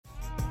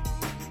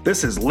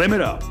This is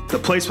Limit Up, the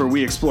place where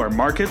we explore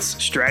markets,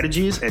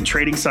 strategies, and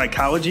trading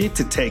psychology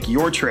to take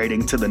your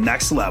trading to the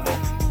next level.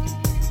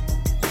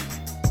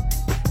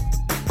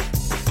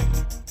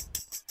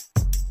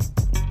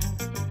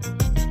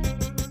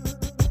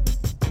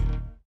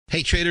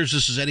 Hey traders,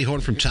 this is Eddie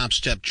Horn from Top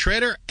Step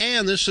Trader,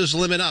 and this is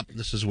Limit Up.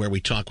 This is where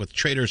we talk with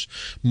traders,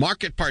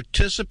 market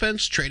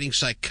participants, trading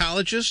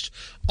psychologists,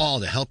 all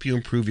to help you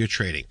improve your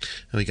trading.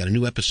 And we got a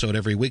new episode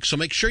every week, so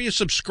make sure you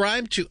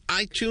subscribe to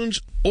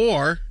iTunes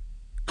or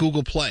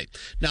Google Play.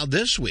 Now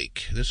this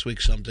week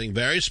something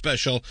very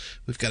special.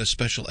 We've got a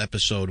special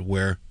episode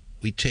where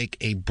we take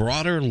a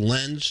broader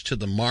lens to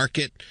the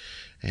market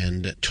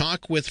and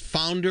talk with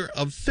founder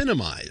of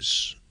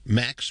Finimize,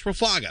 Max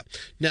Rofagha.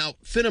 Now,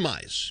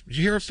 Finimize. Did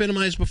you hear of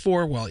Finimize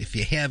before? Well, if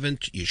you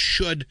haven't, you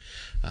should.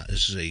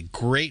 This is a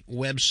great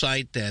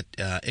website that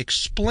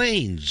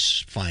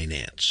explains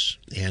finance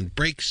and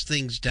breaks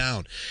things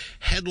down.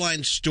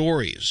 Headline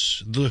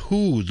stories, the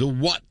who, the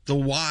what, the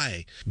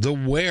why, the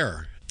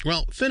where.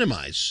 Well,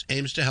 Finimize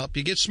aims to help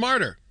you get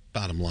smarter,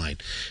 bottom line,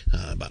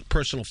 about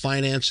personal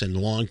finance and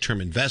long-term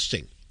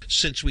investing.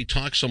 Since we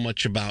talk so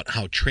much about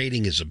how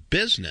trading is a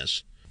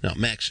business, now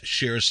Max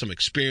shares some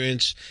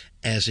experience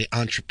as an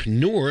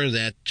entrepreneur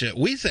that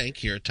we think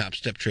here at Top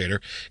Step Trader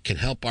can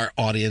help our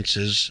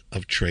audiences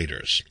of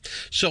traders.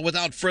 So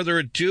without further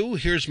ado,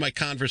 here's my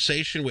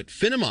conversation with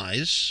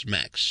Finimize,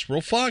 Max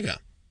Rofagha.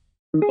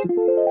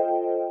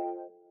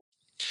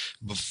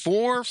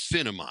 Before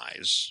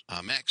Finimize,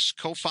 Max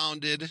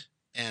co-founded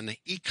an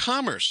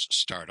e-commerce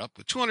startup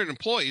with 200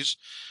 employees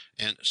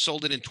and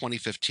sold it in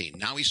 2015.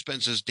 Now he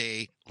spends his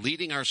day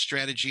leading our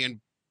strategy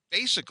and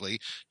basically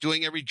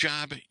doing every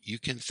job you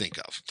can think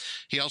of.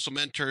 He also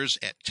mentors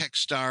at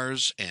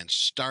Techstars and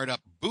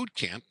Startup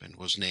Bootcamp and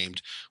was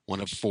named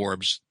one of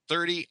Forbes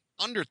 30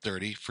 Under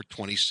 30 for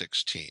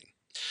 2016.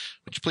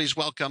 Would you please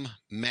welcome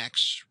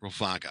Max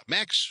Rofagha.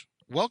 Max,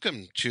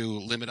 welcome to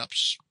Limit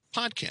Up's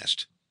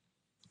podcast.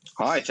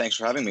 Hi, thanks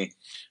for having me.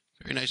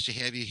 Very nice to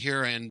have you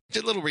here, and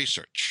did a little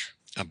research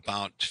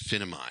about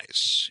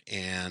Finimize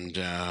and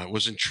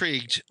was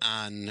intrigued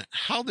on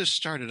how this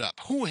started up.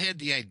 Who had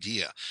the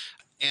idea?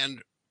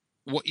 And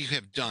what you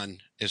have done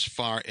as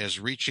far as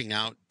reaching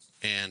out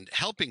and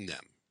helping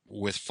them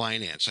with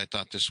finance. I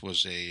thought this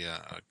was a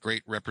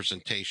great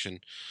representation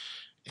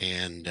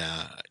and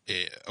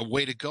a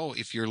way to go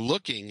if you're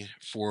looking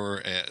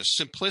for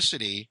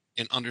simplicity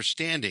in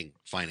understanding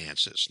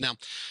finances. Now,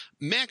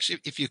 Max,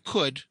 if you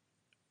could,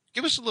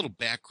 give us a little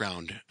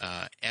background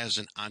as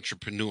an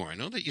entrepreneur. I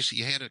know that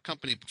you had a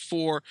company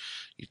before,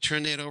 you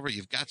turned that over,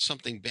 you've got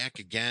something back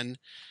again.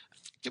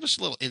 Give us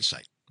a little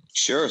insight.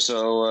 Sure.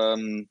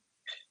 So,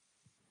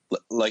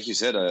 like you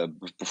said,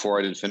 before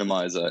I did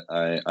Finimize,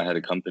 I had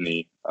a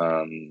company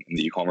in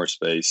the e-commerce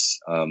space,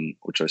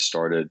 which I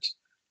started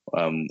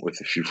with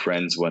a few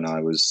friends when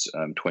I was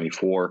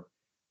 24.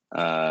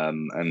 I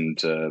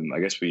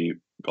guess we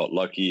got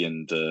lucky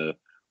and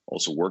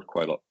also worked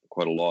quite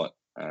a lot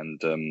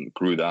and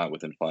grew that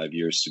within 5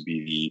 years to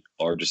be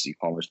the largest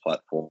e-commerce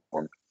platform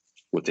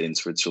within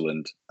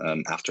Switzerland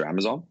after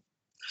Amazon.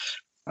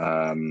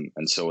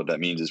 And so what that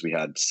means is we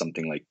had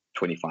something like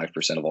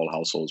 25% of all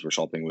households were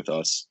shopping with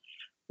us.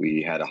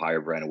 We had a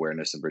higher brand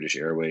awareness than British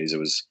Airways. It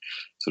was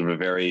sort of a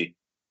very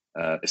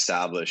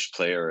established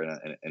player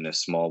in a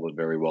small but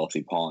very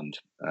wealthy pond,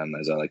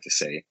 as I like to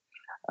say.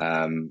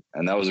 And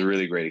that was a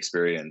really great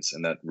experience.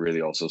 And that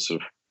really also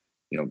sort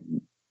of,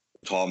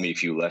 taught me a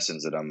few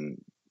lessons that I'm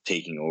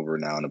taking over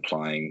now and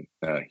applying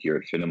here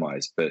at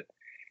Finimize. But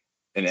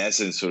in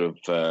essence, sort of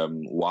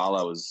while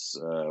I was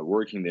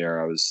working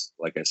there, I was,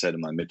 like I said,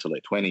 in my mid to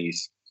late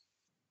 20s.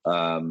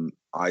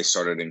 I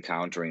started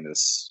encountering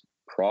this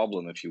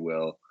problem, if you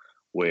will,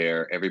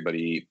 where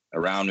everybody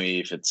around me,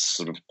 if it's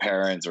sort of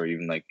parents or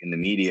even like in the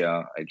media,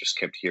 I just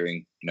kept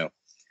hearing,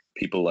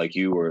 people like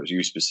you or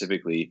you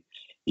specifically,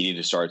 you need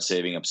to start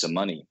saving up some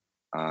money.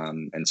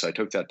 And so I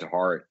took that to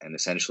heart and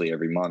essentially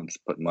every month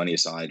put money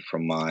aside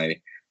from my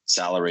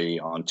salary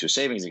onto a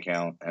savings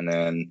account. And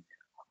then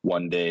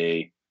one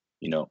day,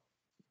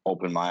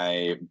 opened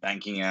my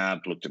banking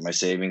app, looked at my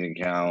savings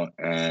account,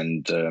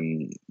 and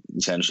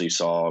essentially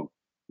saw,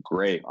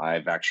 great,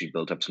 I've actually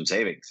built up some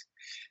savings.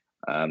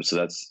 So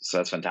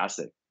that's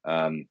fantastic.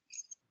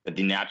 But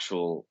the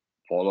natural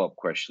follow-up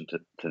question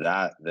to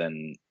that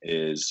then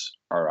is,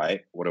 all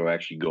right, what do I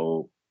actually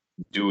go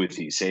do with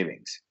these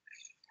savings?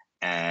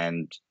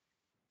 And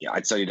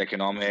I'd studied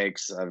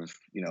economics. I've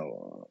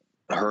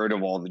heard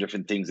of all the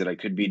different things that I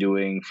could be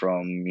doing,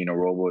 from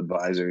robo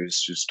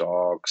advisors to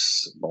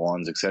stocks,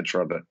 bonds,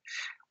 etc. But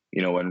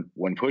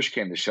when push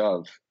came to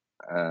shove,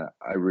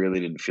 I really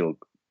didn't feel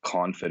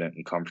confident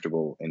and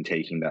comfortable in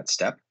taking that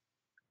step.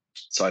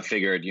 So I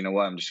figured,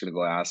 I'm just going to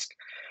go ask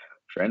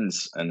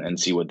friends and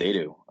see what they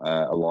do.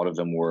 A lot of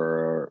them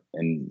were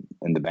in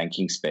the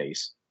banking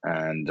space.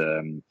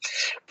 And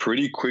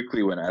pretty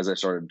quickly, as I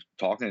started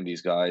talking to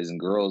these guys and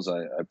girls,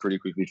 I pretty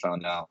quickly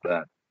found out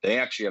that they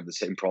actually have the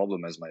same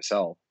problem as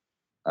myself.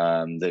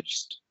 They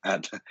just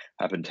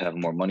happened to have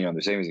more money on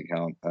their savings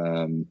account.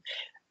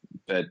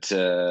 but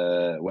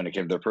when it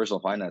came to their personal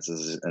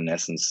finances, in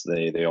essence,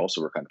 they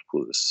also were kind of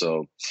clueless.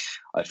 So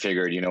I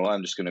figured, you know what,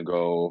 I'm just going to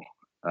go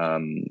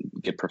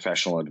get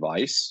professional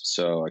advice.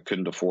 So I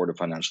couldn't afford a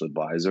financial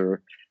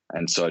advisor.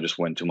 And so I just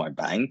went to my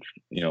bank,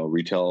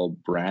 retail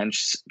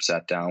branch,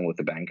 sat down with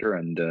the banker,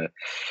 and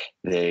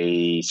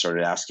they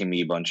started asking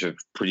me a bunch of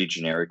pretty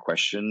generic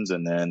questions.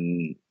 And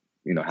then,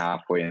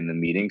 halfway in the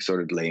meeting,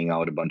 started laying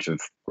out a bunch of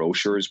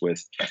brochures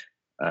with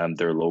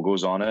their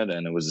logos on it.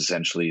 And it was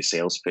essentially a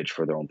sales pitch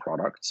for their own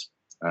products.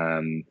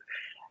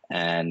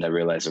 And I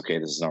realized, okay,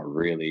 this is not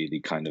really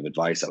the kind of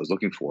advice I was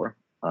looking for.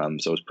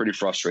 So I was pretty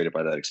frustrated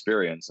by that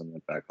experience and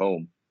went back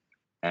home.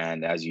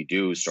 And as you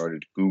do,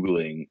 started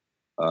Googling,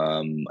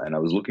 and I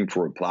was looking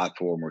for a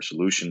platform or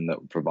solution that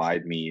would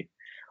provide me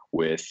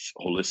with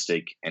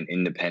holistic and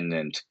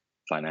independent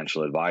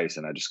financial advice.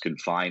 And I just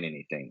couldn't find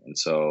anything. And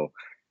so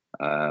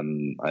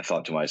I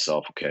thought to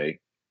myself, okay,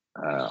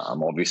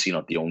 I'm obviously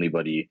not the only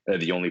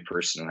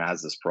person who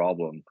has this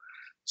problem.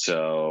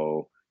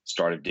 So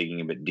started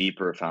digging a bit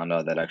deeper, found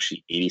out that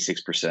actually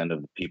 86%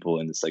 of the people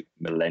in this like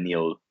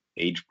millennial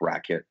age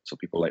bracket, so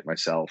people like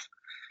myself,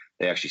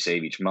 they actually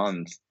save each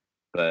month,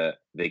 but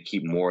they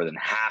keep more than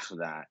half of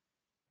that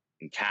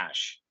in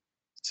cash,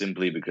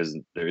 simply because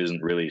there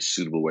isn't really a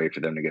suitable way for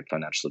them to get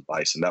financial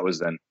advice. And that was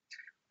then,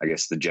 I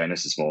guess, the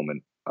genesis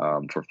moment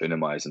for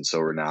Finimize. And so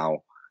we're now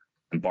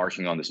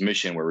embarking on this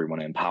mission where we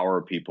want to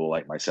empower people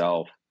like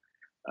myself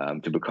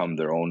to become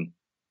their own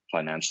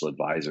financial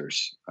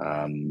advisors.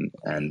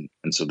 And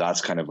so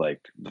that's kind of like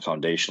the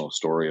foundational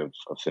story of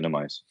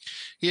Finimize.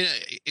 Yeah,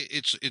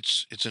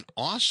 it's an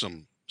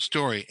awesome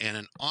story and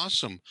an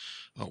awesome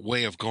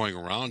way of going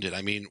around it.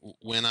 I mean,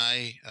 when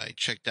I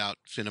checked out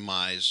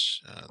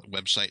Finimize, the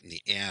website and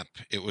the app,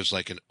 it was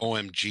like an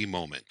OMG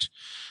moment.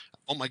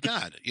 Oh my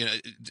God,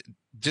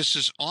 this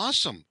is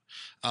awesome.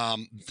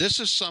 This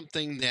is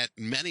something that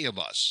many of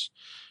us,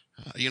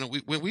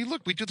 when we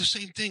look, we do the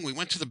same thing. We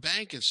went to the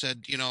bank and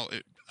said,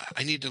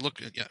 I need to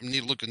look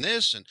in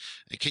this, and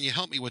can you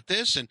help me with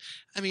this? And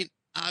I mean,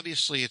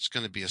 obviously, it's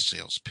going to be a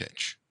sales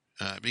pitch.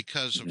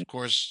 Because of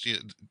course, you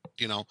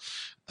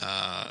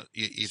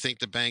think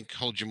the bank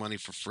holds your money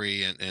for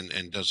free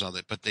and does all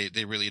that, but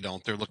they really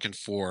don't. They're looking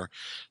for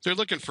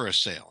a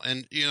sale,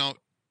 and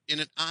in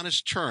an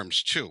honest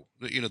terms too.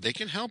 They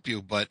can help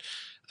you, but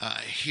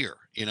here,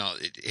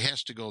 it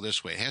has to go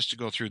this way. It has to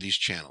go through these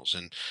channels,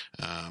 and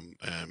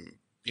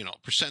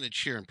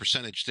percentage here and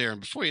percentage there,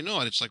 and before you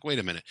know it, it's like, wait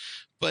a minute,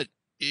 but.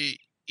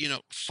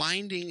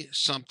 Finding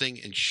something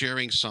and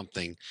sharing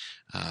something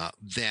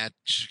that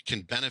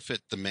can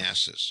benefit the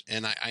masses.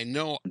 And I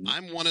know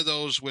I'm one of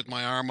those with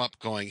my arm up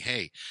going,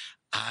 hey,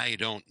 I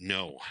don't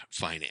know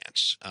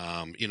finance.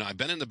 I've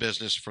been in the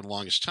business for the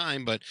longest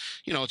time, but,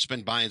 it's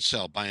been buy and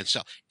sell.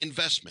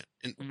 Investment.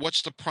 And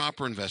what's the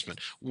proper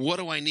investment? What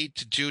do I need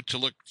to do to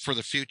look for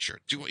the future?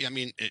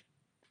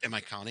 Am I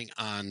counting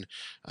on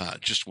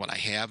just what I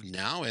have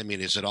now? I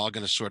mean, is it all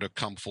going to sort of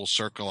come full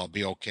circle? I'll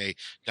be okay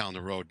down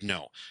the road?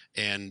 No.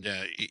 And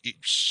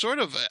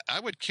I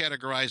would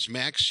categorize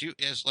Max you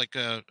as like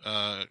a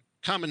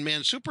common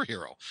man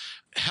superhero,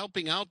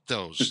 helping out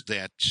those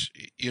that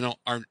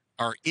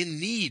are in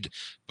need,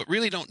 but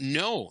really don't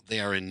know they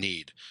are in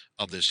need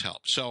of this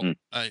help. So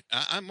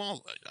I'm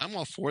all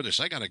for this.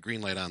 I got a green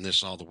light on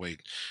this all the way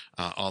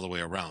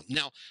around.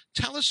 Now,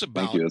 tell us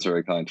about. Thank you. That's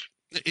very kind.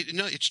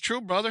 It's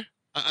true, brother.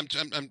 I'm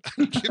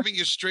giving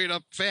you straight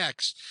up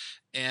facts.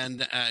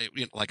 And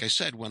like I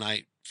said, when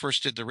I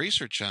first did the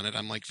research on it,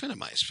 I'm like,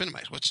 Finimize.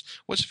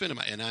 What's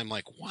Finimize? And I'm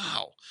like,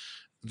 wow,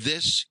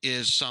 this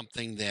is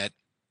something that,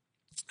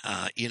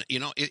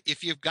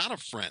 if you've got a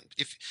friend,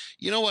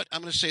 I'm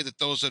going to say that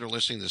those that are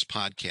listening to this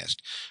podcast,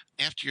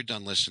 after you're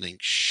done listening,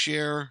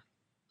 share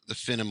the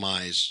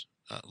Finimize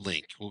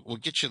link. We'll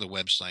get you the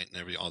website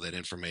and all that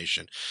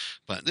information.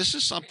 But this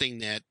is something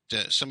that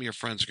some of your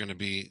friends are going to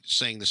be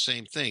saying the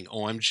same thing.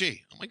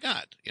 OMG! Oh my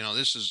God!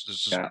 This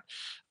is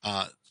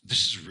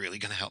really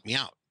going to help me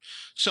out.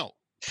 So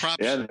props.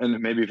 Yeah,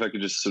 and maybe if I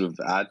could just sort of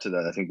add to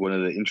that, I think one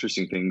of the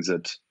interesting things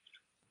that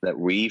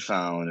we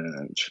found,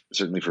 and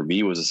certainly for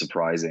me was a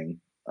surprising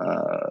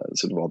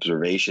sort of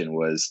observation,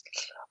 was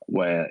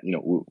when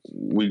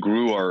we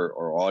grew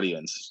our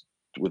audience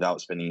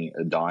without spending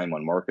a dime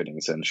on marketing,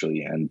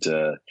 essentially. And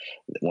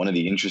one of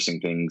the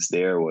interesting things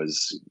there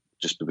was,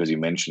 just because you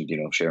mentioned,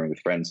 sharing with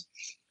friends,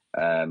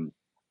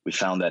 we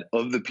found that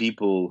of the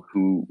people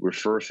who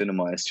refer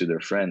Finimize to their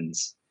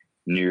friends,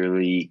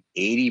 nearly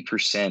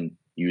 80%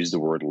 use the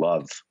word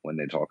love when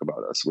they talk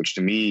about us, which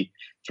to me,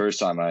 first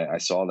time I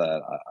saw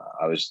that,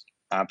 I was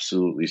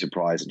absolutely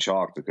surprised and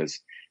shocked, because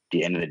at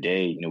the end of the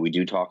day, we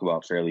do talk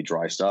about fairly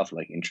dry stuff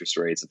like interest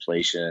rates,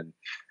 inflation,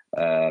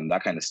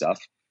 that kind of stuff.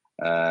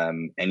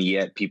 And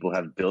yet people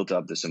have built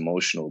up this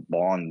emotional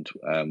bond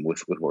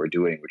with what we're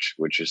doing,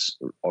 which is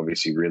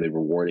obviously really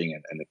rewarding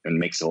and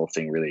makes the whole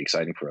thing really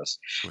exciting for us.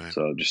 Right.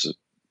 So just a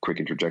quick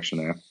interjection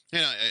there.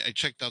 Yeah, I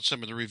checked out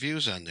some of the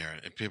reviews on there,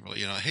 and people,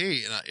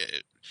 hey,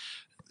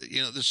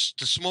 the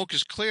smoke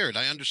is cleared.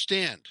 I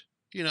understand.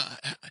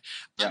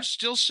 I'm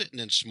still sitting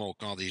in smoke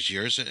all these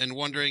years and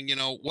wondering,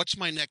 what's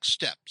my next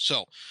step?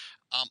 So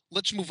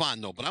let's move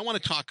on, though. But I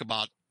want to talk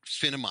about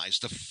Finimize,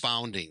 the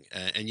founding.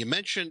 And you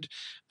mentioned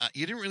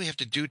you didn't really have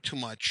to do too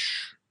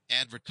much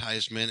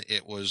advertisement.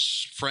 It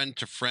was friend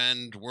to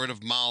friend, word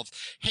of mouth.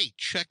 Hey,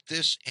 check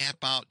this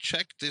app out.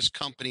 Check this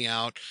company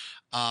out.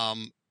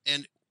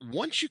 And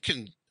once you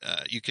can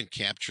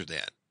capture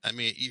that, I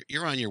mean,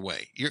 you're on your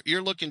way.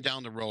 You're looking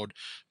down the road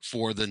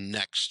for the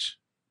next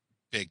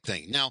big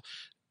thing. Now,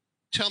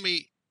 tell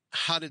me,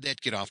 how did that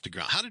get off the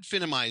ground? How did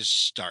Finimize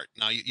start?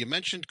 Now, you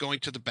mentioned going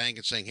to the bank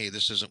and saying, hey,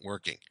 this isn't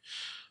working.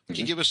 Can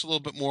you give us a little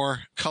bit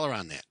more color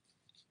on that?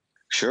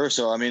 Sure.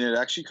 So, I mean, it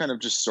actually kind of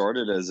just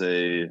started as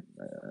a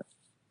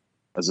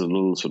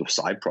little sort of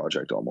side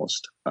project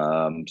almost.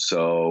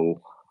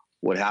 So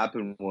what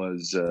happened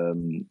was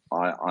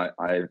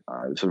I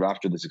sort of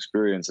after this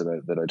experience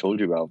that I told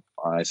you about,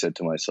 I said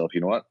to myself,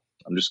 you know what,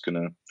 I'm just going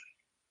to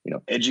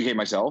educate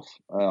myself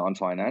on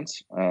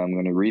finance. I'm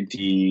going to read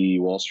the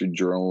Wall Street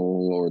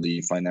Journal or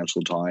the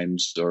Financial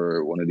Times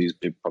or one of these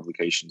big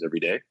publications every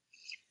day.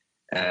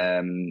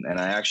 And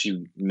I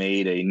actually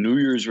made a New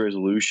Year's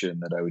resolution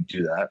that I would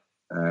do that.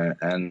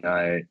 And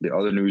the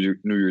other New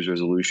Year's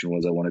resolution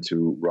was I wanted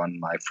to run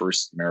my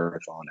first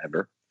marathon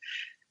ever.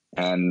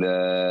 And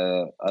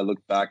I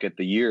looked back at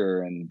the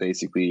year, and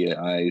basically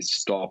I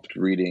stopped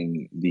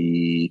reading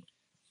the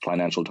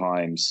Financial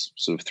Times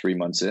sort of 3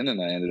 months in, and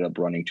I ended up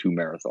running 2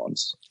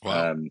 marathons.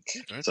 Wow.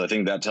 So I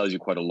think that tells you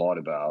quite a lot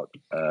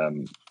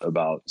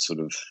about sort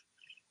of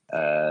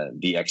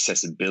the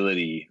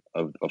accessibility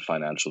of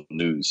financial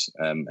news,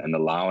 and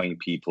allowing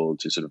people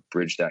to sort of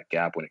bridge that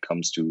gap when it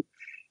comes to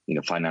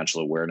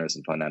financial awareness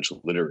and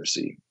financial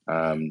literacy.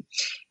 And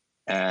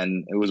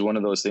it was one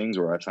of those things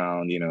where I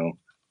found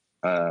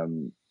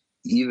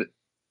even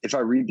if I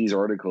read these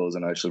articles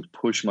and I sort of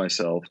push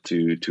myself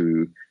to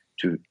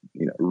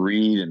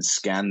read and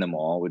scan them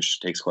all, which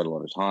takes quite a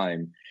lot of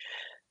time.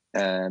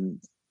 And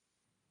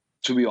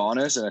to be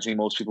honest, and I think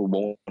most people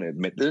won't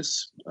admit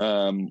this,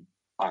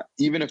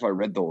 even if I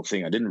read the whole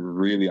thing, I didn't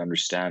really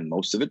understand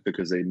most of it,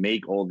 because they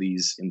make all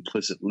these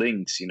implicit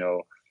links.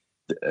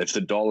 If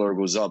the dollar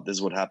goes up, this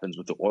is what happens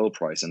with the oil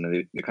price. And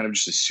they kind of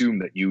just assume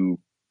that you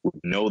would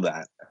know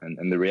that.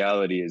 And the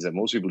reality is that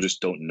most people just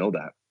don't know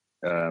that.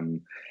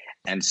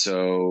 And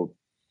so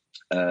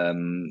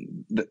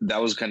that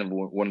was kind of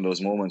one of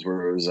those moments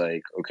where it was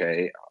like,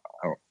 okay,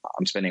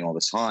 I'm spending all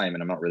this time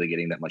and I'm not really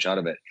getting that much out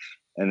of it.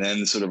 And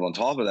then sort of on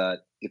top of that,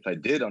 if I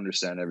did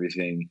understand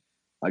everything,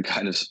 I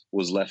kind of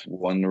was left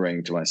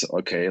wondering to myself,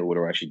 okay, what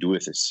do I actually do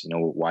with this?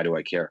 Why do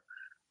I care?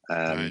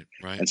 Right.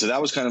 And so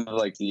that was kind of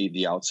like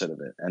the outset of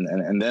it.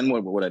 And then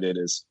what I did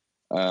is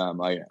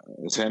I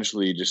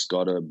essentially just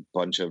got a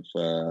bunch of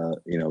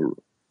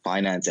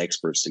finance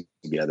experts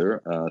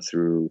together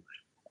through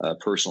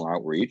personal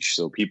outreach.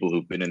 So people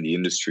who've been in the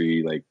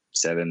industry like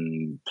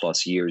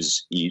 7+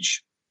 years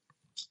each,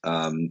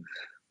 who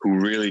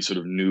really sort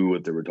of knew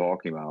what they were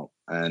talking about.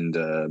 And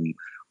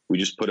we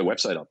just put a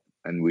website up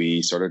and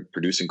we started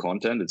producing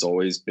content. It's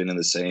always been in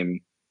the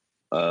same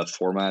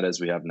format as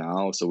we have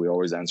now. So we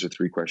always answer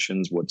 3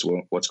 questions.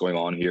 What's going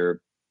on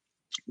here?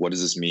 What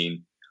does this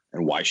mean?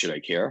 And why should I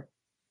care?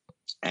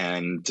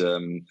 And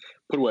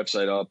put a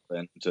website up,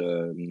 and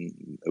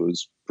it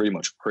was pretty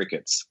much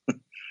crickets.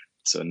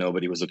 So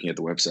nobody was looking at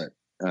the website.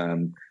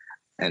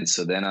 And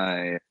so then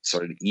I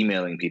started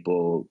emailing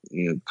people,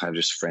 kind of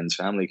just friends,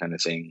 family, kind of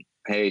saying,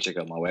 hey, check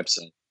out my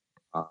website.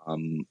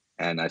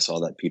 And I saw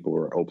that people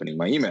were opening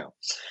my email.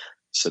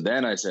 So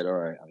then I said, all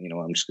right,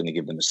 I'm just going to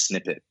give them a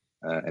snippet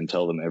and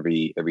tell them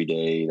every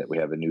day that we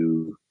have a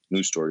new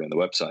news story on the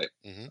website.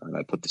 Mm-hmm. And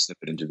I put the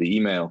snippet into the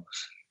email.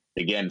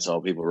 Again, saw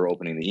people were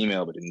opening the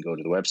email but didn't go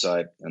to the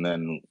website. And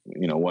then,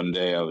 one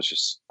day I was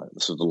just,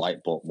 so the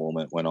light bulb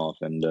moment went off,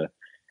 and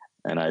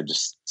I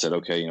just said,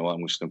 okay,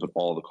 I'm just going to put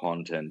all the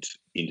content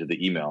into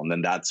the email. And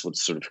then that's what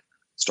sort of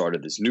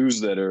started this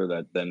newsletter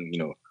that then,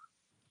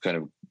 kind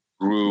of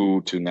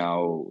grew to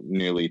now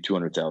nearly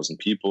 200,000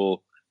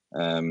 people.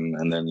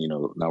 And then,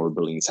 now we're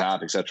building this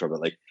app, etc. But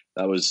like,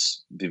 that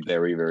was the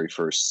very, very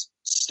first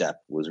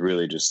step, was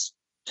really just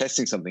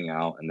testing something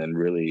out, and then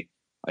really,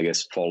 I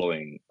guess,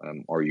 following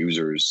our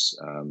users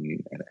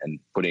and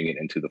putting it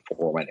into the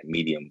format and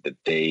medium that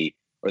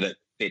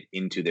fit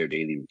into their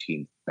daily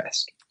routine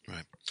best.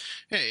 Right.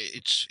 Hey,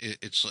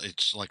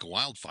 it's like a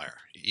wildfire.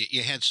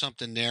 You had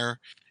something there,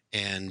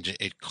 and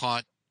it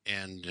caught,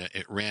 and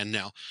it ran.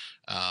 Now,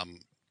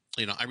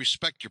 I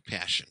respect your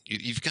passion.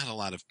 You've got a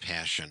lot of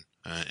passion,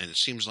 and it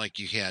seems like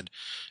you had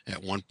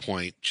at one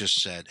point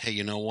just said, hey,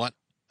 you know what?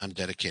 I'm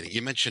dedicated.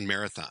 You mentioned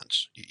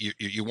marathons.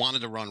 You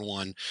wanted to run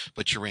one,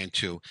 but you ran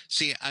 2.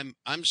 See,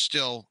 I'm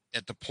still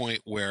at the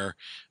point where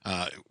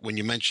when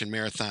you mention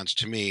marathons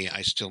to me,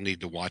 I still need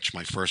to watch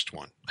my first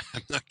one.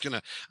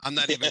 I'm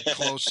not even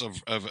close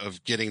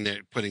of getting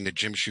there, putting the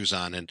gym shoes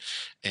on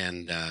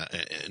and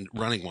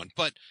running one.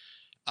 But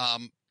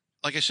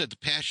like I said, the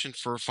passion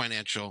for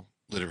financial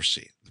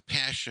literacy, the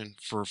passion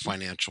for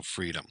financial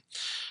freedom.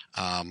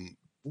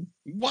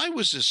 Why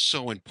was this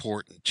so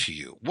important to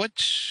you?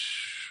 What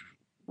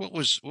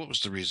was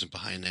the reason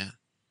behind that?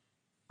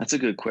 That's a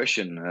good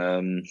question.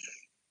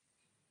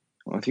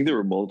 Well, I think there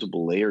were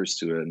multiple layers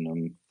to it,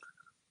 and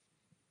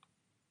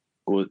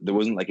well, there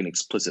wasn't like an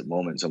explicit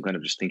moment, so I'm kind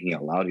of just thinking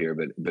out loud here.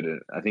 But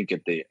I think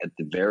at the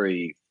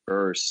very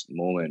first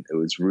moment, it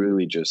was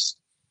really just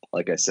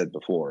like I said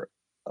before,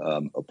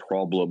 a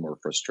problem or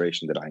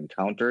frustration that I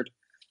encountered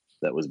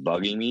that was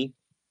bugging me,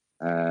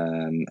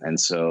 and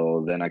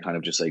so then I kind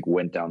of just like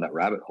went down that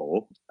rabbit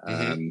hole,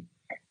 and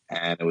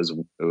it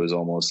was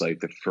almost like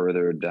the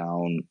further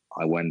down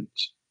I went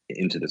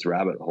into this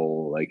rabbit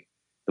hole, like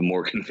the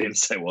more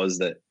convinced I was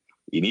that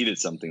you needed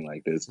something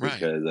like this,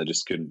 because I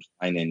just couldn't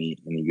find any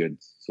good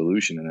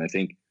solution. And I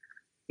think,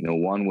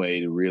 one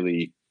way to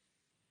really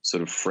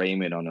sort of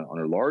frame it on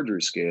a larger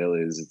scale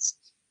is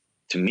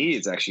to me,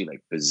 it's actually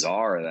like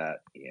bizarre that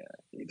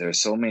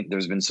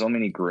there's been so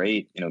many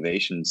great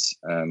innovations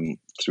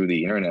through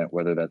the internet,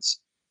 whether that's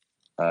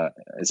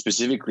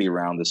specifically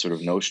around the sort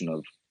of notion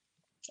of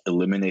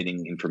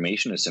eliminating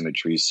information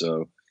asymmetry.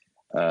 So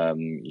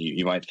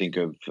you might think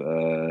of,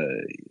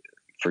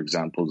 for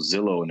example,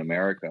 Zillow in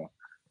America,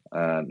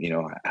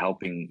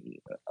 helping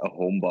a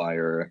home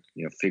buyer,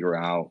 figure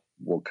out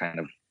what kind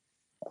of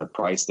a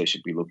price they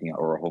should be looking at,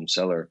 or a home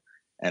seller,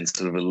 and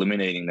sort of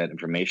eliminating that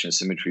information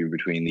asymmetry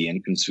between the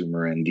end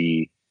consumer and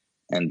the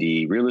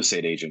real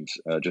estate agent,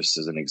 just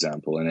as an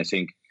example. And I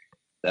think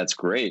that's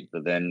great.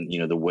 But then,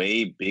 the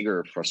way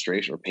bigger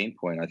frustration or pain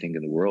point, I think,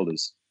 in the world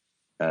is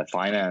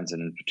finance,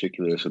 and in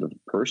particular sort of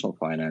personal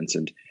finance.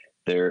 And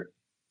there,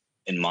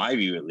 in my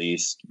view at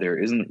least, there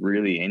isn't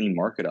really any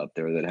market out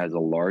there that has a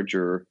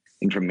larger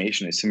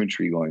information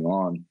asymmetry going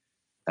on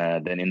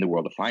than in the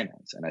world of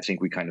finance. And I think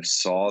we kind of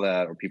saw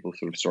that, or people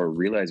sort of started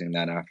realizing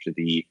that after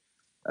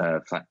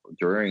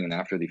during and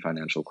after the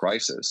financial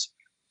crisis.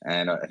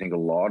 And I think a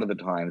lot of the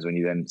times when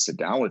you then sit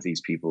down with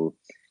these people,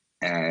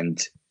 and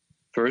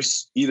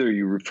either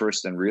you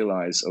first then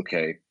realize,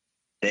 okay,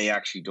 they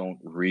actually don't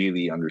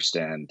really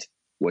understand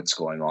what's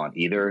going on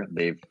either.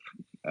 They've,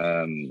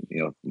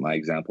 my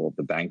example of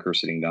the banker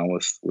sitting down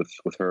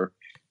with her,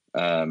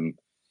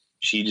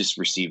 she just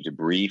received a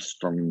brief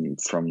from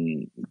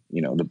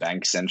the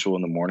bank central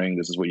in the morning.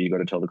 This is what you got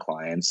to tell the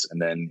clients.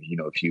 And then,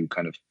 if you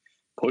kind of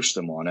push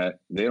them on it,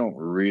 they don't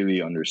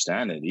really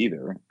understand it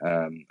either.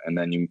 And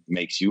then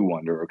makes you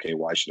wonder, okay,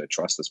 why should I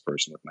trust this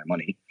person with my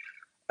money?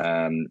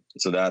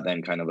 So that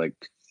then kind of like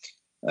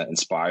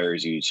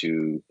inspires you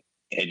to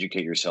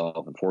educate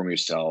yourself, inform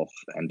yourself,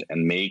 and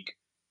make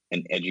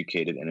an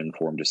educated and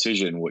informed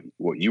decision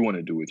what you want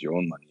to do with your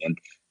own money. And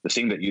the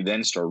thing that you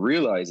then start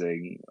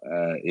realizing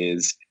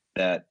is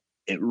that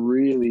it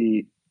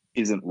really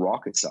isn't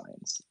rocket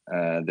science.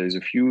 There's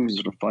a few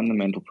sort of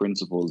fundamental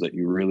principles that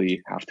you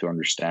really have to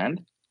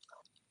understand.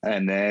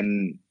 And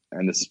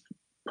this is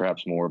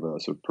perhaps more of a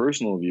sort of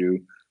personal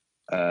view,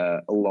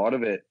 a lot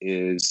of it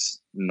is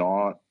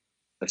not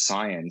a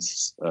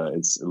science.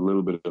 It's a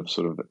little bit of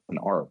sort of an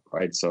art,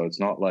 right? So it's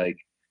not like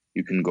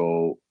you can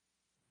go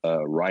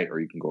right or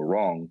you can go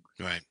wrong.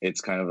 Right. It's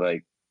kind of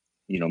like,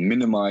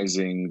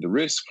 minimizing the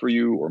risk for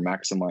you, or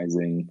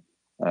maximizing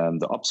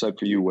the upside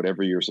for you,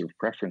 whatever your sort of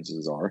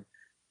preferences are.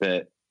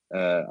 But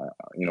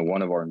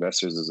one of our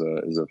investors is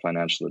a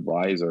financial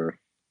advisor,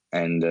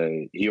 and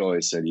he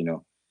always said,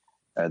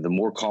 the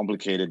more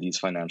complicated these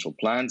financial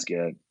plans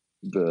get,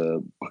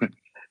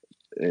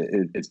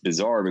 it's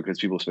bizarre, because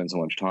people spend so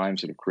much time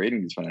sort of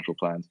creating these financial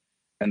plans,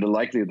 and the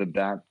likelihood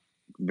that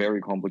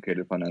very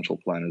complicated financial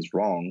plan is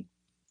wrong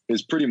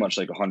is pretty much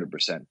like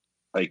 100%.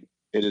 Like,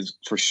 it is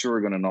for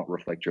sure going to not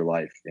reflect your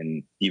life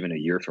in even a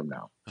year from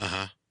now.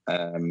 Uh-huh.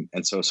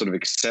 And so sort of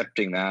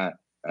accepting that,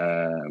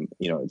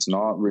 it's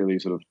not really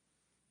sort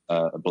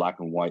of a black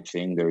and white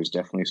thing. There's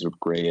definitely sort of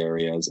gray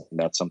areas, and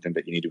that's something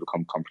that you need to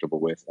become comfortable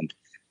with. And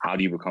how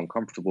do you become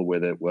comfortable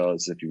with it? Well,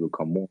 it's if you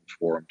become more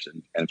informed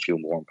and feel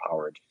more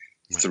empowered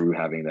through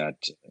having that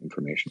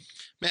information.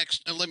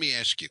 Max, let me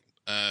ask you,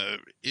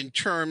 in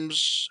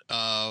terms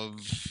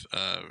of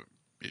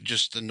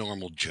just the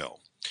normal Joe,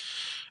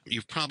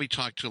 you've probably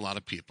talked to a lot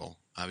of people.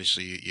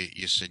 Obviously,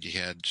 you said you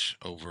had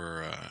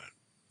over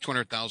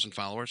 200,000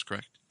 followers,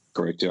 correct?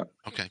 Correct, yeah.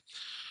 Okay.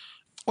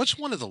 What's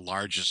one of the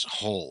largest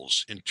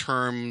holes in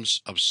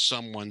terms of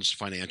someone's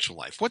financial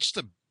life? What's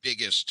the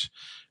biggest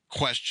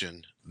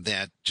question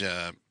that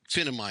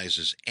Finimize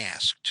is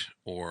asked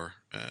or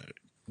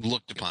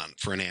looked upon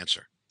for an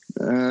answer?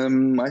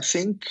 I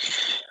think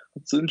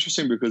it's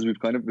interesting, because we've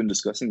kind of been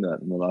discussing that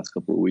in the last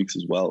couple of weeks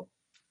as well,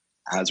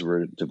 as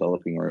we're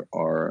developing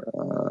our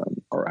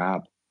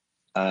app.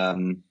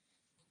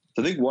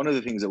 So I think one of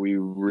the things that we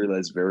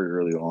realized very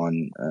early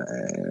on,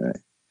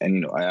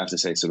 and I have to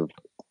say, sort of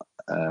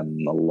a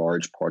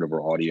large part of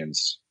our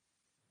audience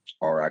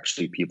are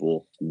actually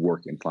people who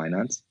work in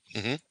finance.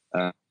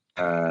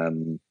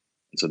 Mm-hmm.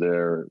 So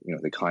they're,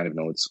 they kind of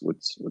know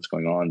what's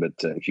going on. But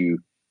if you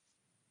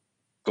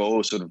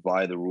go sort of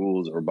by the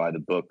rules or by the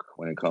book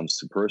when it comes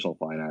to personal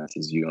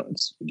finances,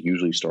 it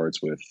usually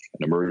starts with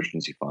an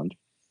emergency fund.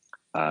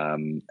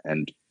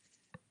 And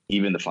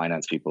even the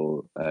finance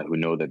people who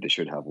know that they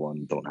should have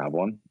one don't have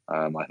one.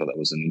 I thought that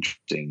was an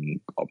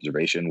interesting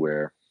observation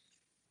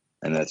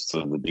and that's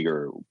sort of the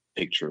bigger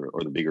picture,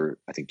 or the bigger,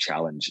 I think,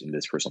 challenge in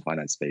this personal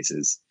finance space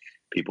is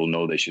people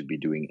know they should be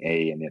doing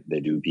A and yet they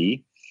do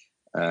B.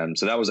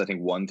 So that was, I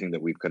think, one thing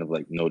that we've kind of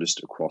like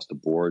noticed across the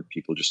board,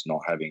 people just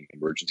not having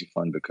emergency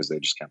fund because they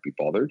just can't be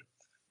bothered.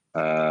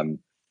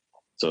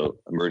 So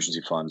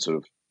emergency fund, sort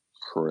of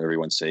for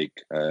everyone's sake,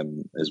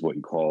 is what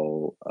you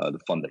call the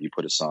fund that you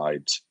put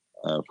aside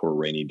for a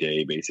rainy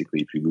day.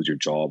 Basically, if you lose your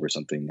job or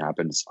something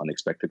happens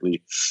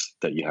unexpectedly,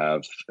 that you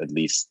have at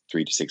least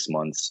 3 to 6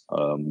 months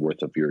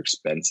worth of your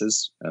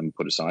expenses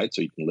put aside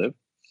so you can live.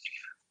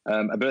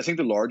 But I think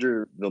the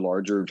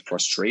larger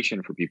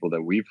frustration for people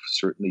that we've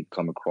certainly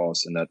come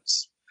across, and that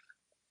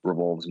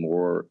revolves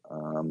more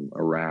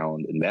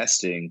around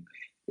investing,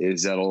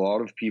 is that a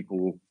lot of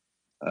people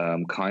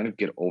kind of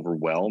get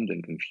overwhelmed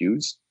and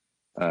confused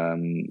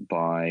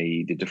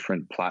by the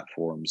different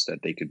platforms that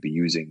they could be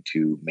using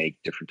to make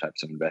different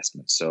types of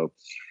investments. So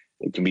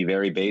it can be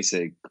very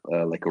basic,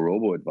 like a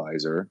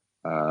robo-advisor.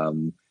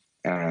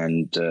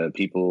 And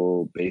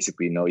people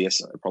basically know,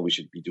 yes, I probably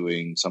should be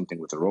doing something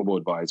with a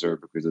robo-advisor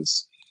because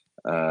it's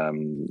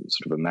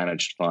sort of a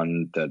managed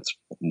fund that's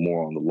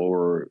more on the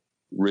lower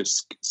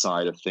risk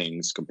side of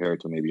things compared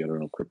to maybe, I don't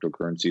know,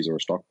 cryptocurrencies or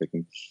stock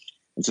picking.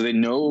 And so they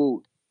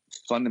know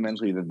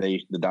fundamentally that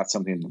that's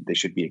something that they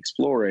should be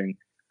exploring.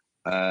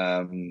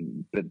 But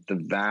the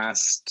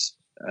vast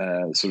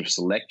sort of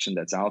selection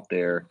that's out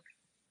there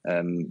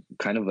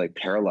kind of like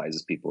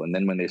paralyzes people. And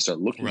then when they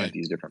start looking at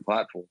these different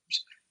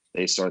platforms,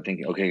 they start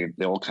thinking, okay,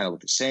 they all kind of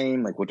look the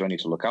same. Like, what do I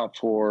need to look out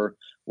for?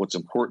 What's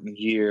important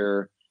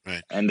here?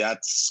 Right. And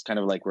that's kind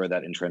of like where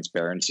that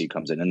intransparency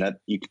comes in. And that,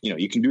 you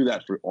can do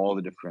that for all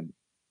the different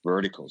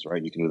verticals,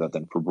 right? You can do that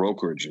then for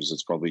brokerages.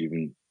 It's probably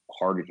even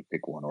harder to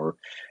pick one, or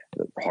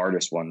the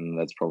hardest one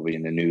that's probably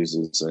in the news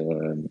is,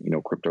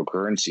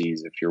 cryptocurrencies.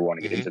 If you're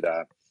wanting to get into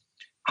that,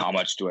 how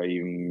much do I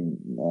even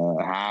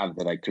have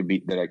that I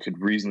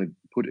could reasonably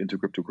put into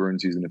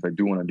cryptocurrencies? And if I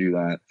do want to do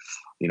that,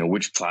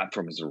 which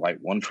platform is the right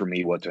one for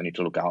me? What do I need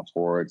to look out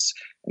for?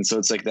 So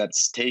it's like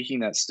that's taking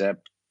that step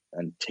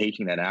and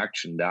taking that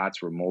action.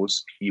 That's where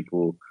most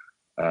people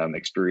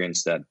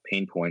experience that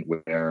pain point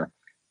where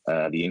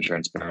the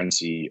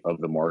intransparency of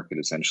the market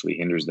essentially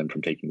hinders them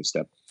from taking the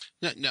step.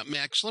 Now,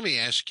 Max, let me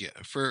ask you,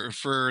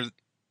 for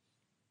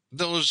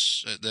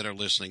those that are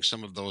listening,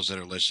 some of those that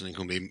are listening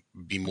who may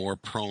be more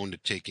prone to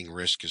taking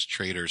risk as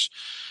traders,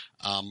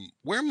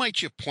 where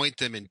might you point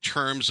them in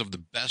terms of the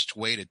best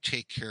way to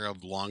take care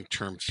of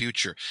long-term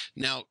future?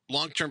 Now,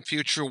 long-term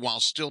future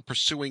while still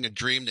pursuing a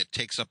dream that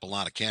takes up a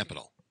lot of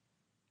capital.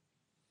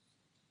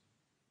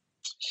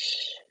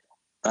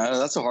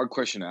 That's a hard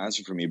question to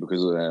answer for me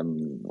because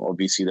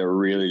obviously that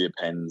really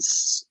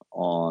depends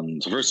on.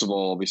 So first of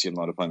all, obviously I'm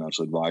not a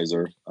financial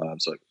advisor,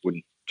 so I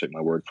wouldn't take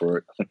my word for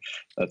it.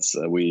 That's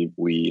we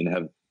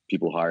have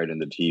people hired in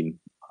the team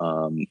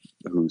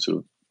who sort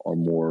of are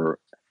more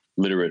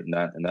literate in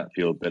that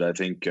field. But I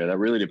think that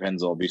really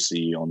depends,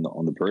 obviously,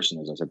 on the person.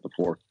 As I said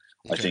before,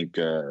 okay. I think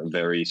a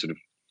very sort of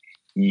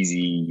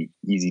easy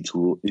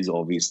tool is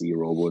obviously a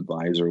robo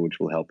advisor, which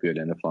will help you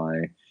identify,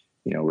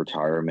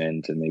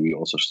 retirement and maybe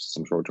also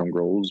some short-term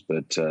goals.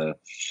 But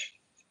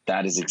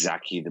that is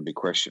exactly the big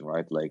question,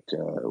 right? Like,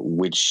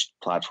 which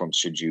platforms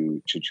should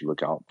you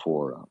look out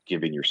for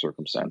given your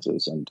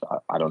circumstances? And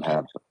I don't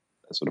have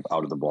a sort of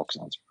out-of-the-box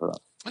answer for that.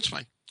 That's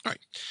fine. All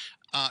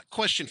right.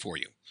 Question for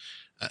you.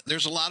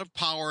 There's a lot of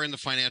power in the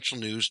financial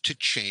news to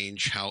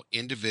change how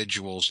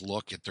individuals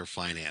look at their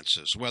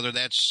finances, whether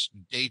that's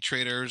day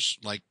traders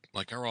like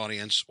our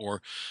audience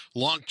or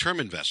long-term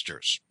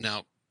investors.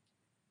 Now,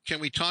 can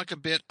we talk a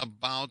bit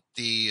about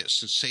the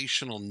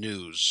sensational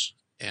news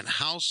and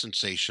how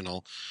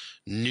sensational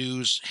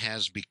news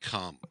has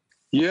become?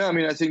 Yeah, I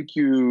mean, I think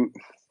you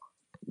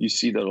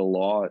see that a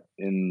lot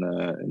in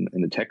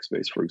the tech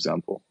space, for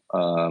example,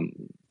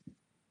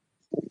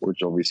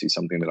 which obviously is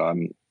something that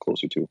I'm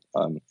closer to.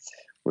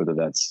 Whether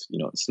that's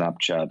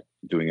Snapchat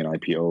doing an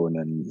IPO and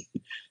then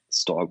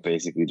stock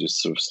basically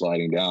just sort of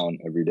sliding down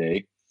every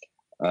day.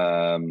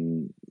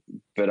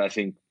 But I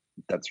think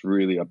that's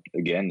really up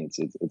again.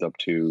 It's up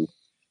to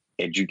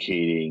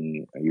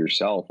educating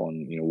yourself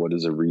on what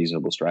is a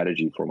reasonable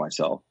strategy for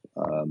myself,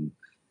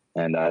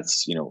 and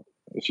that's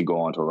if you go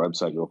onto our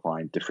website, you'll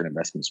find different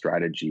investment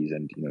strategies,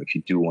 and if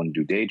you do want to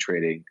do day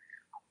trading,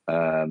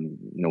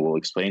 we'll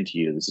explain to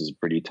you this is a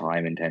pretty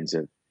time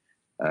intensive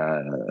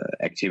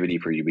activity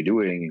for you to be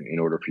doing in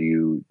order for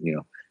you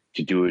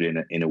to do it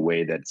in a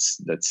way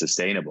that's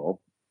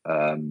sustainable.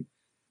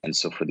 And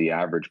so for the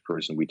average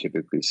person, we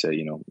typically say,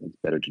 it's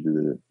better to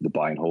do the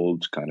buy and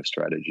hold kind of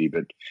strategy.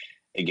 But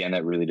again,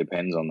 that really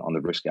depends on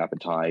the risk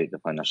appetite, the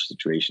financial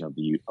situation of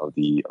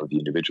the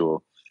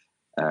individual.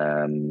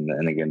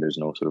 And again, there's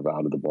no sort of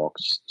out of the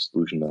box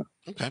solution there.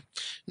 Okay.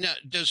 Now,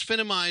 does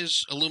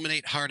Finimize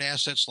illuminate hard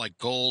assets like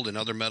gold and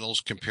other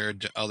metals compared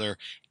to other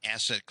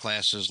asset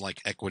classes like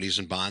equities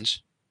and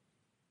bonds?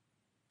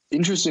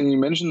 Interesting. You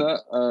mentioned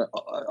that.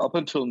 Up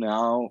until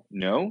now,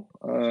 no.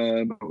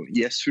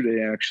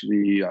 Yesterday,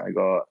 actually, I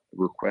got a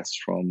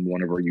request from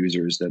one of our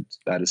users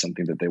that is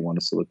something that they want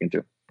us to look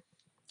into.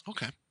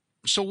 Okay.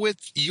 So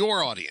with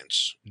your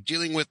audience,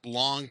 dealing with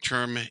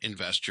long-term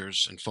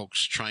investors and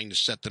folks trying to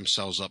set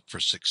themselves up for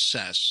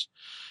success,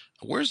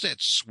 where's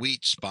that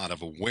sweet spot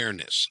of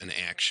awareness and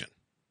action?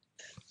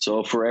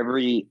 So for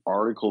every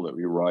article that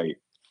we write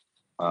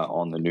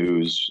on the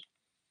news,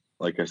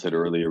 like I said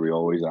earlier, we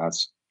always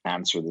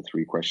answer the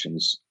three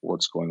questions: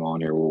 what's going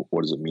on here,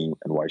 what does it mean,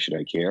 and why should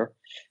I care?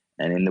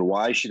 And in the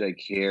why should I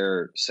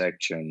care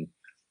section,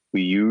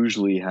 we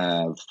usually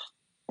have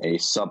a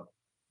sub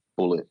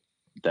bullet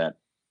that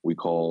we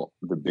call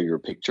the bigger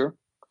picture.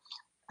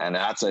 And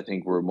that's, I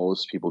think, where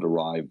most people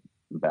derive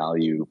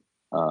value,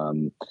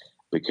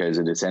 because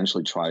it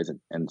essentially tries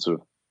and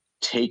sort of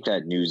take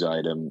that news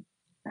item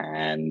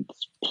and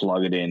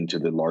plug it into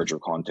the larger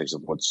context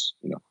of what's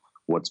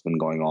been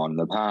going on in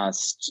the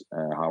past,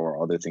 how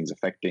are other things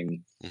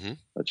affecting,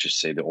 let's just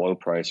say the oil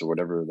price or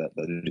whatever that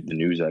the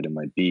news item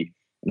might be.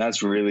 And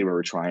that's really where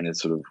we're trying to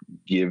sort of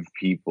give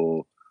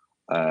people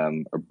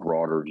a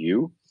broader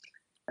view.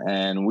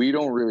 And we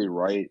don't really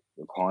write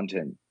the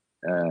content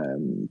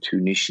to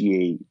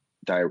initiate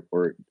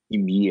or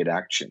immediate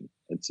action.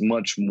 It's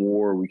much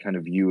more, we kind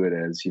of view it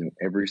as,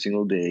 every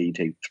single day you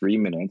take 3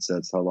 minutes.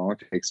 That's how long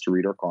it takes to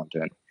read our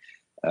content.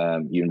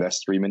 You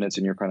invest 3 minutes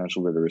in your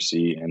financial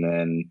literacy, and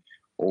then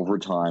over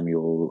time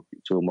you'll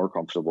feel more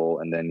comfortable,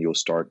 and then you'll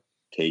start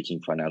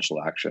taking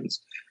financial actions.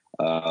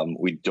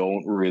 We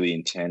don't really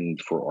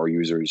intend for our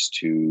users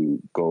to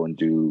go and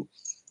do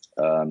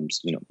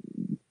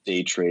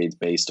day trades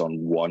based on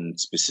one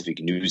specific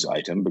news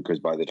item, because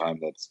by the time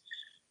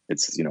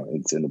it's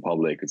in the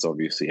public, it's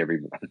obviously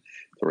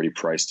it's already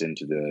priced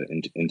into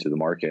the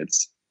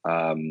markets.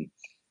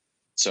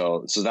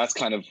 So that's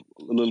kind of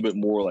a little bit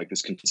more like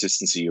this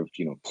consistency of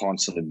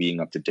constantly being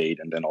up to date,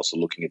 and then also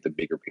looking at the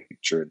bigger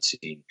picture and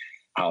seeing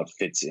how it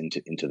fits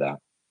into that.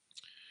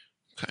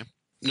 Okay.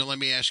 Now let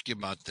me ask you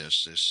about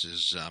this. This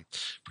is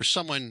for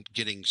someone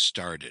getting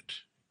started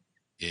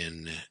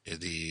in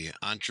the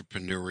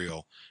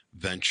entrepreneurial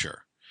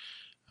venture.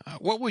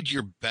 What would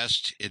your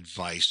best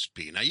advice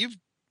be? Now, you've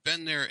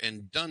been there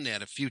and done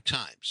that a few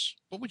times.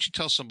 What would you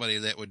tell somebody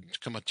that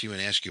would come up to you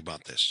and ask you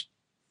about this?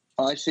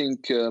 I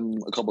think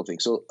a couple of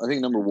things. So I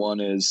think number one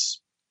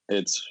is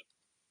it's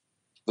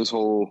this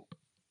whole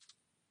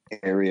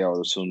area or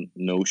this whole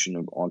notion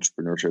of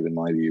entrepreneurship, in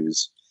my view,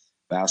 is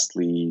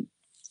vastly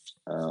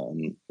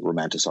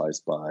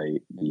romanticized by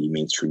the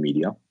mainstream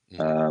media.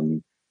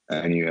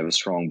 And you have a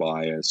strong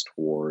bias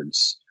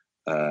towards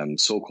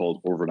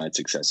so-called overnight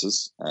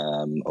successes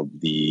of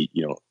the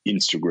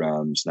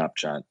Instagram,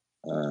 Snapchat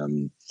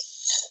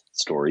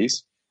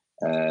stories,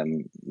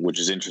 which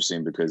is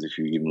interesting because if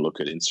you even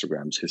look at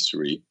Instagram's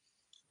history,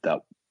 that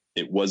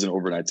it was an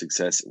overnight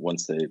success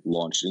once they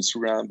launched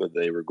Instagram, but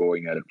they were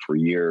going at it for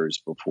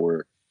years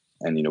before,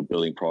 and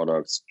building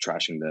products,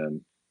 trashing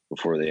them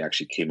before they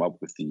actually came up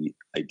with the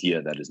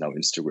idea that is now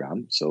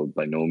Instagram. So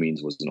by no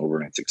means was it an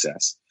overnight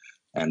success.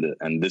 And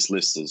this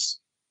list is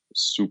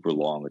super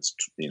long. It's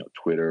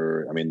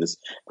Twitter. I mean, this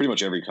pretty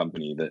much every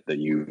company that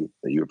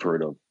you've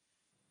heard of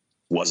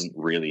wasn't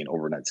really an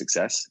overnight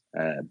success.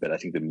 But I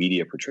think the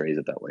media portrays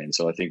it that way. And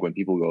so I think when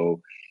people go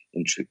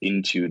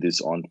into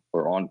this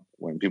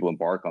when people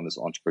embark on this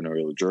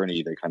entrepreneurial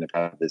journey, they kind of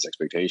have this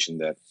expectation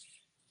that,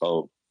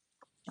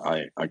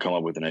 I come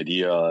up with an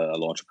idea, I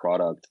launch a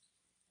product,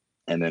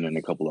 and then in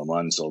a couple of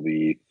months I'll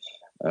be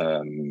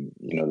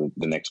the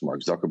next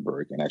Mark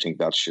Zuckerberg. And I think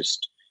that's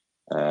just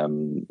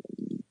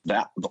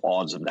that the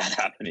odds of that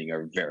happening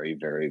are very,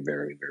 very,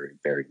 very, very,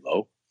 very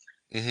low.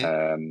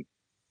 And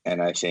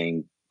I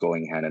think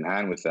going hand in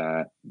hand with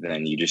that,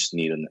 then you just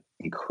need an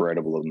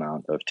incredible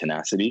amount of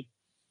tenacity.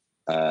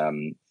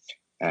 And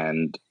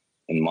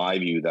in my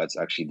view, that's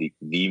actually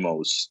the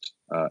most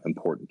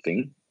important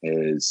thing,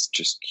 is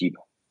just keep,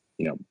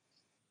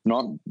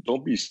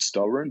 don't be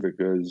stubborn,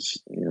 because,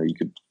 you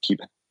could keep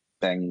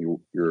banging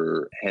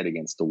your head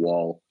against the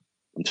wall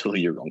until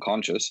you're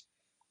unconscious.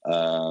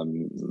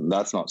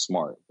 That's not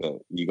smart, but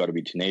you got to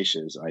be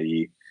tenacious,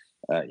 i.e.,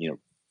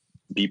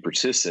 be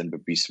persistent,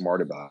 but be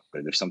smart about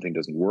it. If something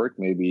doesn't work,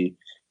 maybe,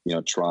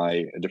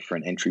 try a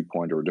different entry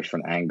point or a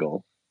different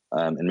angle,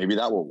 and maybe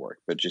that will work,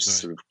 but just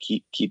sort of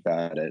keep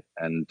at it.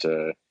 And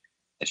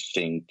I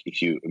think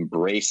if you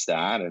embrace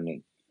that,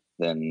 and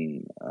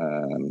then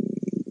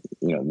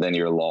then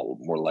you're a lot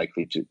more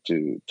likely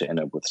to end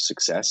up with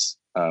success.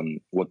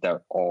 What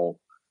that all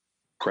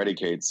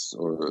predicates,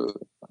 or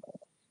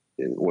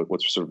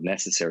what's sort of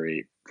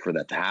necessary for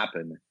that to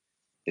happen,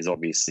 is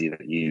obviously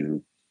that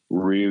you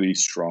really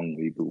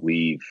strongly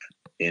believe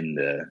in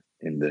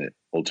the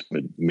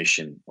ultimate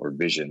mission or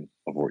vision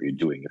of what you're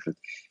doing.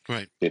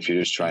 If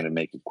you're just trying to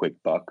make a quick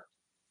buck,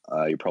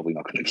 you're probably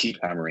not going to keep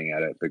hammering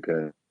at it,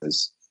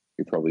 because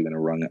you're probably going to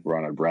run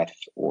out of breath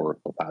or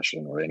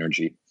passion or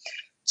energy.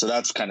 So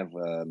that's kind of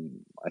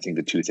I think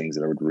the two things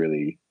that I would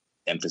really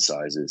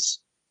emphasize is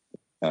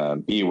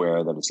be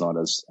aware that it's not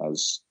as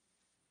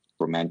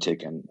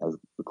romantic and as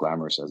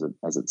glamorous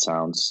as it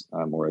sounds,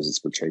 or as it's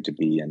portrayed to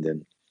be. And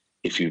then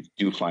if you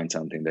do find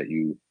something that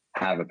you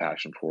have a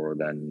passion for,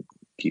 then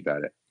keep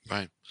at it.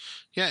 Right.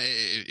 Yeah.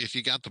 If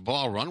you got the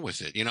ball, run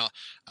with it.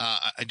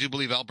 I do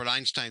believe Albert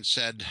Einstein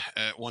said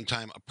at one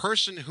time, a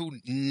person who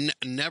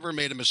never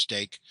made a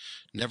mistake,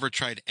 never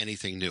tried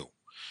anything new.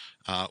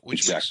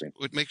 Which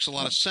makes a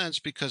lot of sense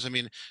because,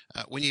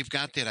 when you've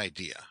got that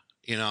idea,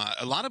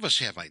 a lot of us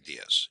have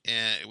ideas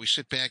and we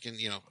sit back and,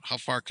 how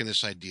far can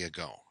this idea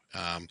go?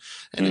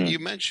 Then you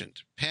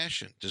mentioned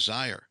passion,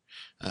 desire.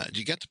 Do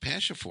you got the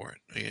passion for it?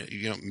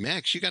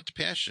 Max, you got the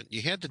passion.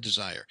 You had the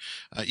desire.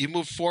 You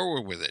moved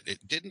forward with it.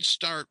 It didn't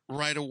start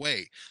right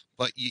away,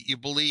 but you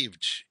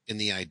believed in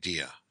the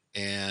idea.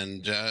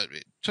 And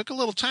it took a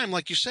little time.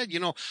 Like you said,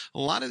 a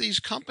lot of these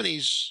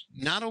companies,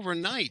 not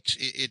overnight.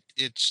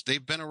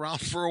 They've been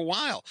around for a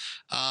while.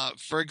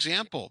 For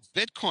example,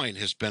 Bitcoin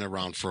has been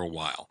around for a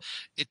while.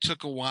 It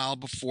took a while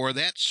before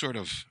that sort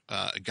of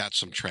got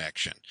some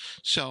traction.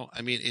 So,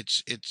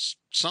 it's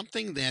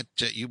something that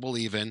you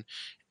believe in,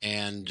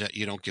 and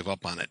you don't give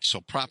up on it.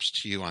 So props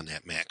to you on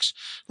that, Max.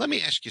 Let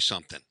me ask you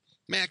something.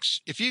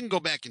 Max, if you can go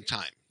back in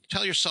time,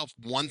 tell yourself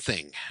one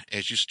thing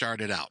as you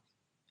started out.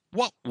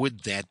 What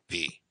would that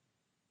be?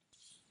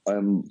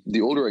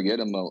 The older I get,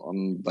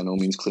 I'm by no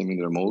means claiming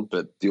that I'm old,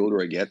 but the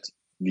older I get,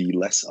 the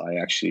less I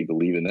actually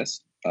believe in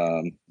this.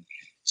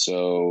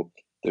 So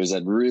there's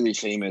that really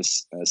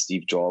famous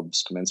Steve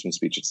Jobs commencement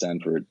speech at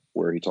Stanford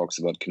where he talks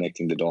about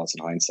connecting the dots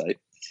in hindsight.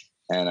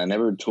 And I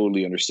never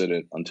totally understood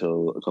it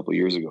until a couple of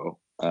years ago.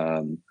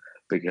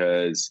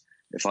 Because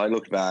if I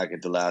look back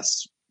at the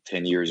last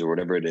 10 years or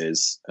whatever it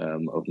is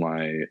of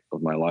my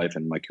life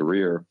and my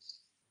career,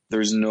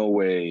 there's no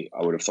way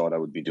I would have thought I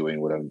would be doing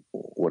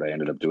what I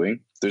ended up doing.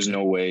 There's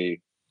no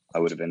way I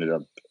would have ended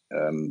up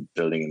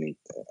building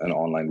an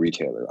online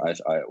retailer.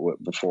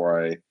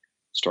 Before I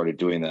started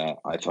doing that,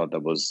 I thought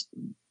that was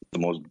the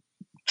most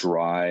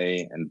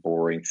dry and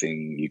boring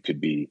thing you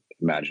could be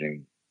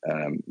imagining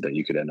that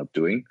you could end up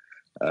doing.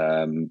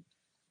 I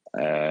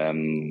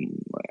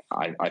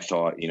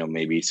thought,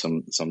 maybe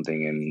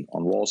something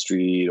on Wall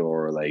Street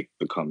or like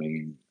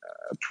becoming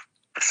a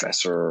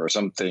professor or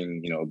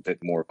something, a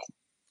bit more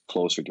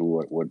closer to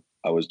what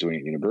I was doing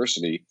at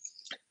university.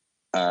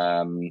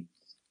 And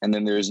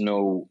then there's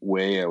no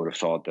way I would have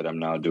thought that I'm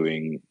now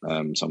doing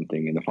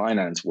something in the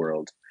finance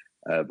world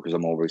because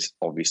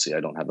obviously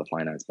I don't have a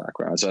finance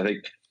background. So I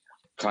think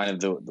kind of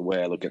the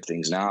way I look at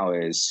things now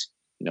is,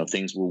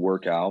 things will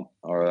work out,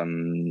 or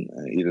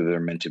either they're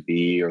meant to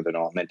be or they're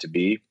not meant to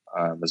be.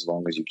 As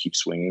long as you keep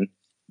swinging,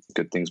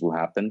 good things will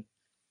happen.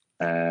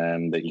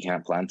 And that you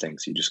can't plan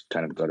things. You just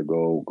kind of got to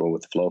go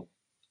with the flow.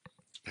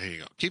 There you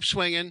go. Keep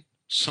swinging.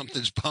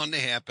 Something's bound to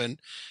happen.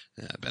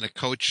 I've been a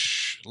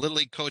Little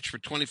League coach for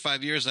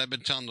 25 years. I've been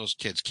telling those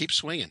kids, keep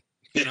swinging.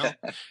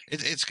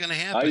 It's going to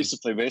happen. I used to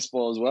play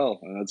baseball as well.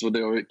 That's what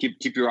they always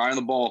keep your eye on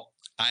the ball.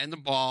 Eye on the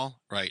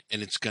ball, right?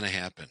 And it's going to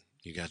happen.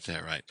 You got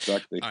that right.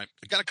 Exactly. All right.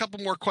 I've got a couple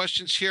more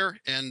questions here,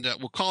 and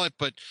we'll call it.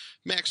 But,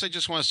 Max, I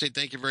just want to say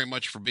thank you very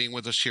much for being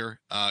with us here.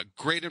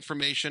 Great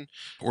information.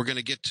 We're going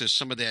to get to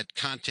some of that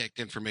contact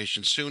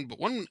information soon.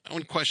 But one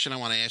question I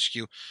want to ask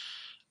you,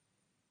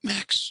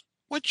 Max,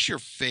 what's your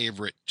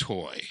favorite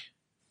toy?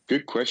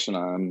 Good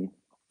question.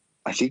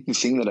 I think the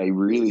thing that I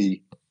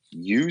really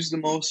use the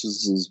most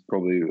is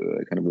probably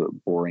kind of a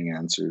boring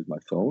answer is my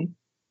phone.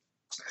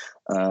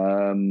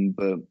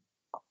 But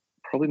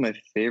probably my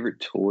favorite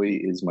toy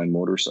is my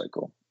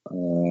motorcycle,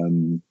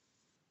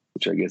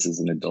 which I guess is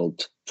an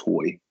adult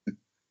toy.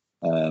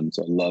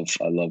 So I love,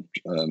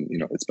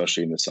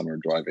 especially in the summer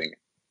driving.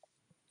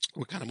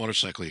 What kind of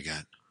motorcycle you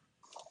got?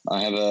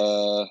 I have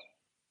a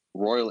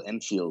Royal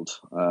Enfield,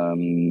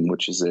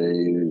 which is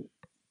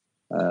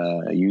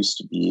used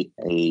to be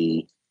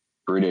a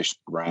British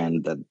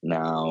brand that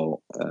now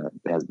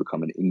has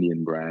become an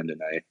Indian brand.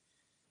 And I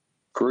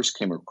first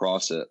came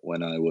across it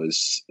when I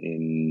was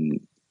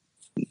in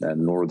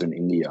northern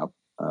India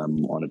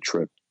on a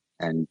trip,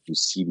 and you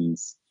see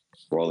these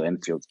Royal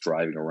Enfields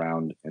driving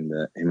around in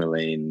the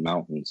Himalayan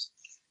mountains.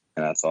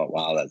 And I thought,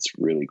 wow, that's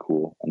really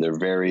cool. And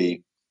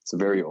it's a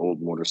very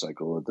old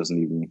motorcycle. It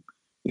doesn't even,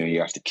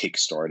 you have to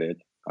kickstart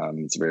it.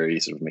 It's very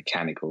sort of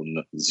mechanical,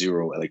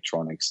 zero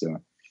electronics. So.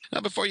 Now,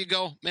 before you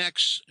go,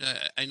 Max,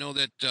 I know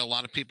that a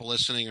lot of people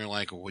listening are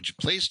like, well, would you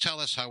please tell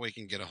us how we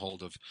can get a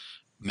hold of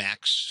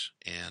Max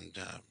and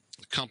the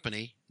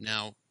company?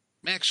 Now,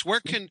 Max, where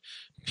can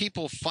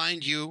people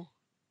find you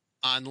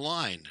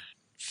online?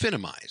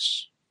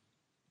 Finimize.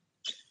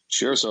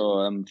 Sure. So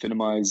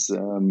Finimize,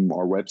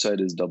 our website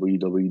is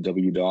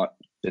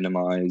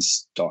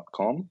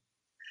www.finimize.com.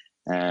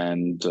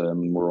 And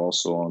we're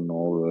also on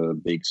all the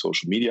big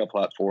social media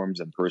platforms.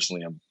 And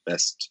personally,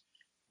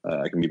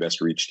 I can be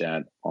best reached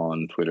at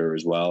on Twitter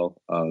as well.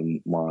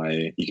 You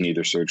can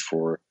either search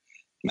for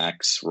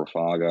Max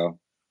Rofagha,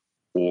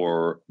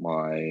 or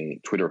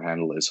my Twitter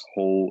handle is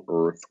Whole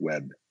Earth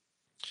Web.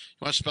 You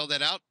want to spell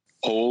that out?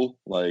 Whole,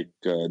 like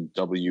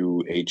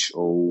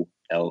WHOLE,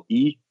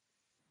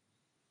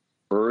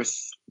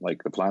 Earth,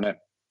 like the planet,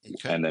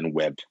 okay. And then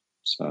Web,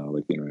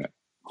 like the internet,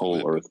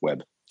 whole Earth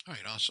web. All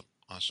right, awesome.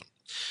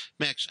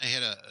 Max, I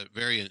had a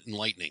very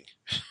enlightening.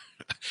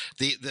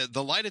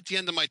 The light at the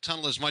end of my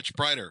tunnel is much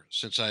brighter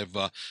since I've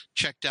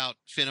checked out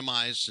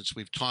Finimize, since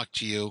we've talked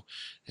to you,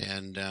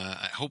 and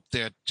I hope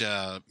that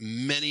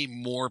many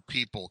more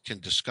people can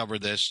discover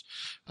this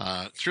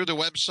through the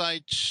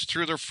website,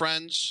 through their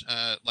friends.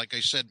 Like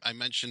I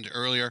mentioned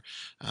earlier,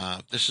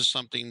 this is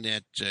something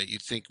that you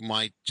think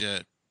might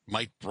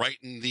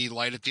brighten the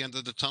light at the end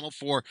of the tunnel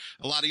for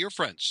a lot of your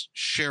friends.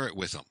 Share it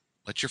with them.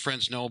 Let your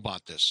friends know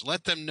about this.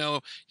 Let them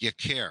know you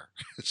care.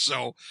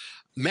 So,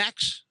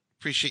 Max,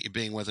 appreciate you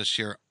being with us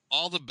here.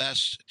 All the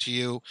best to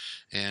you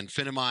and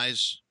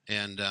Finimize,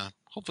 and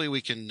hopefully we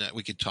can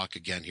talk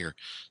again here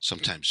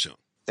sometime soon.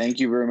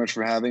 Thank you very much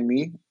for having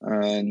me,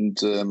 and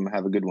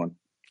have a good one.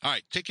 All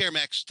right. Take care,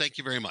 Max. Thank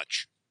you very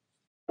much.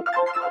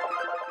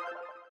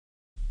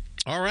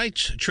 All right,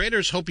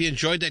 traders, hope you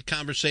enjoyed that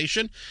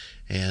conversation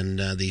and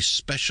the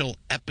special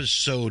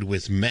episode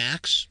with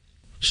Max.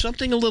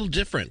 Something a little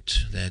different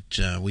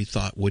that we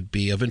thought would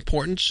be of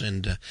importance.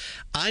 And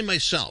I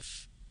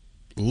myself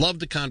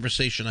loved the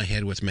conversation I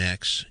had with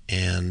Max.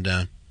 And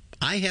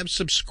I have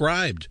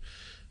subscribed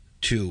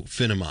to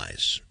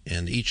Finimize.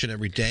 And each and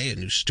every day, a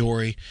new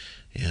story.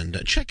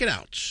 And check it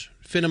out,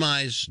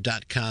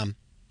 finimize.com.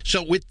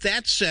 So with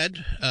that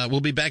said,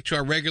 we'll be back to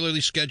our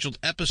regularly scheduled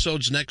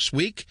episodes next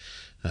week,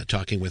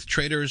 talking with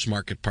traders,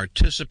 market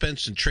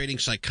participants, and trading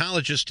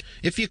psychologists.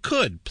 If you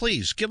could,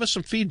 please give us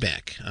some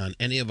feedback on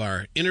any of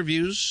our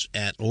interviews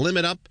at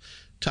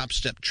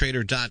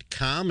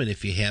limituptopsteptrader.com. And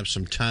if you have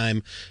some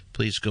time,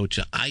 please go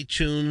to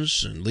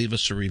iTunes and leave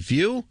us a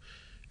review.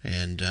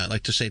 And I'd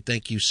like to say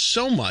thank you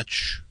so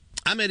much.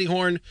 I'm Eddie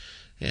Horn,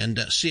 and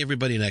see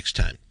everybody next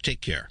time.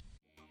 Take care.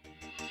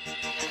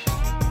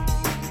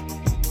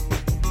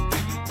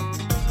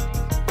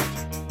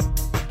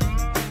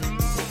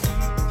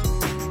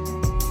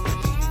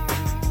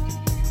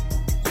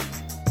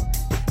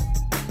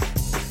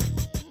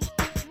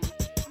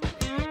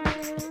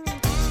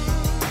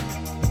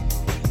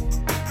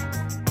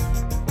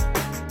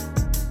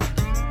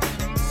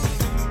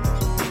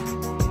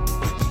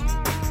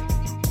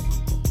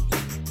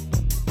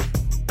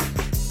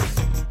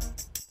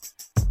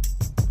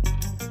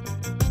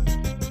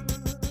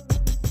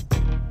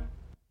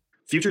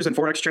 Futures and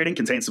Forex trading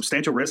contains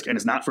substantial risk and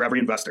is not for every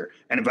investor.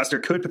 An investor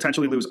could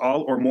potentially lose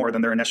all or more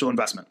than their initial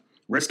investment.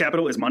 Risk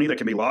capital is money that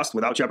can be lost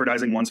without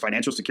jeopardizing one's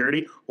financial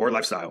security or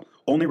lifestyle.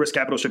 Only risk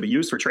capital should be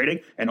used for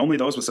trading, and only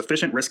those with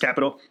sufficient risk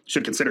capital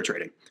should consider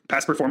trading.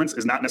 Past performance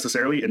is not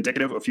necessarily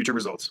indicative of future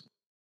results.